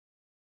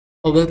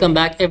Well, welcome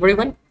back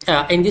everyone.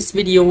 In this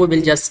video, we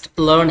will just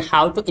learn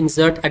how to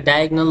insert a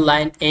diagonal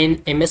line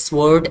in MS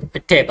Word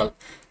table.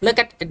 Look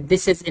at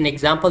this is an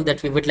example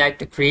that we would like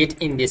to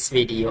create in this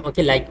video.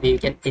 Okay, like we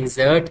can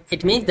insert,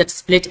 it means that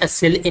split a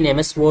cell in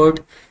MS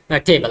Word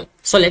table.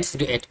 So let's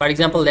do it. For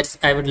example,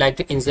 I would like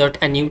to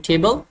insert a new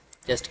table.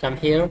 Just come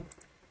here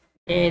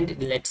and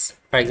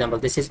for example,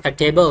 this is a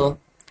table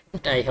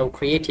that I have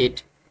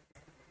created.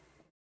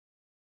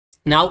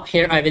 Now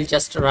here I will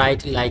just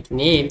write like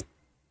name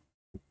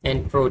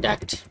and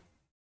product.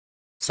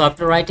 So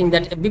after writing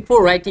that,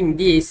 before writing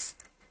this,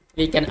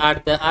 we can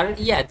add the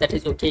yeah, that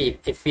is okay.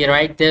 If we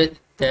write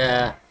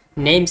the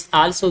names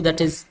also,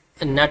 that is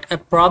not a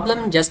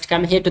problem. Just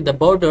come here to the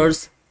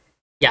borders.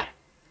 Yeah,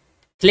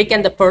 click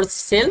on the first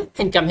cell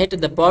and come here to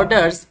the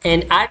borders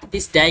and add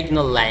this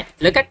diagonal line.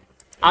 Look at,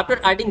 after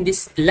adding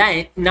this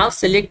line, now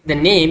select the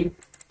name.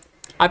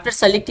 After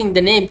selecting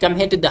the name, come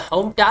here to the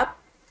home tab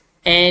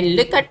and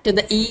look at to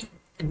the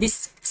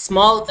this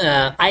small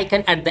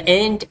icon at the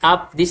end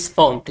of this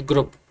font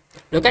group.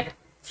 Look at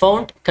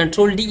font,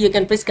 Control D. You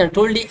can press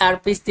Control D or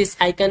press this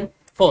icon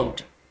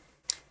font.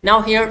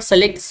 Now here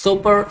select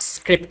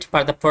superscript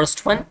for the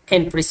first one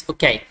and press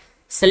OK.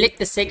 Select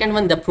the second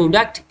one, the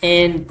product,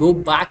 and go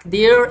back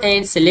there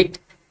and select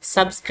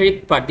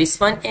subscript for this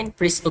one and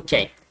press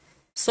OK.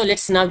 So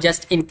let's now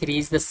just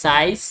increase the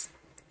size.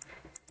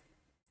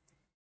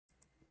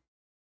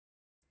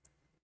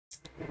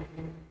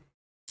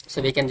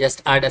 So we can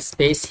just add a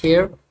space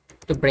here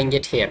to bring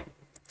it here.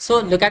 So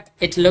look at,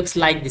 it looks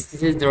like this.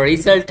 This is the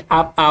result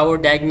of our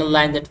diagonal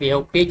line that we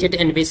have created,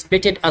 and we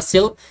splitted a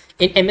cell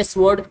in MS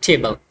Word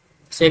table.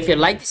 So if you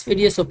like this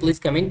video, so please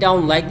comment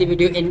down, like the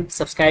video, and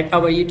subscribe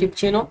our YouTube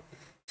channel.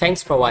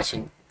 Thanks for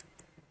watching.